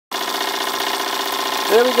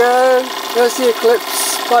There we go, there's the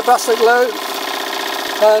Eclipse by Bassett Lowke,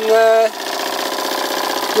 and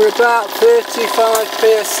we're about 35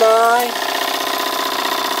 psi,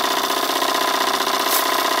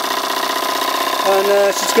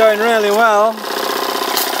 and she's going really well.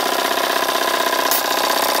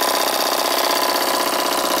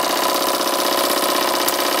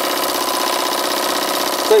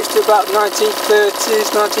 Takes to about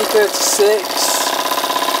 1930s, 1936.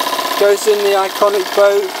 Goes in the iconic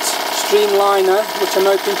boat streamliner, which I'm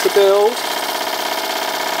hoping to build.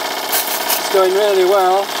 It's going really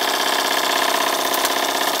well.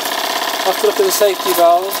 I'll have to look at the safety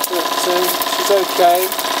valve, but she's okay.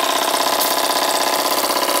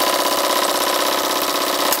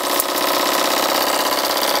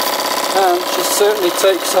 And she certainly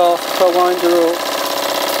takes off if I wind her up.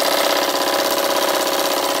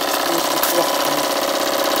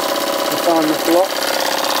 Find the block.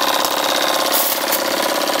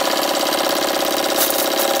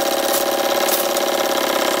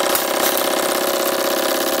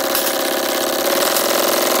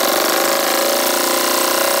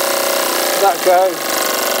 That go.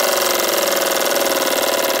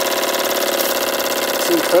 It's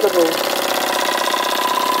incredible.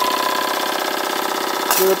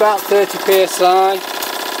 We're about 30 psi.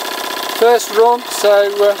 First run, so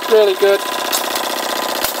really good.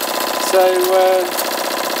 So,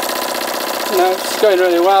 it's going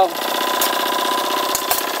really well.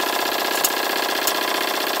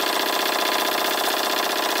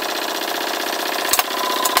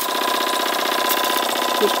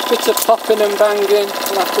 There's bits of popping and banging,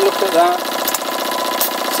 I'll have to look at that.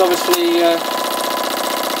 It's obviously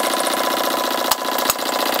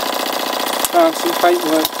found some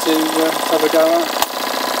paintwork to have a go at.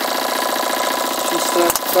 Just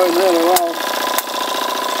going really well.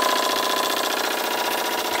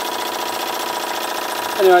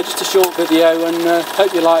 Anyway, just a short video, and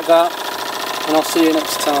hope you like that, and I'll see you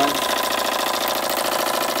next time.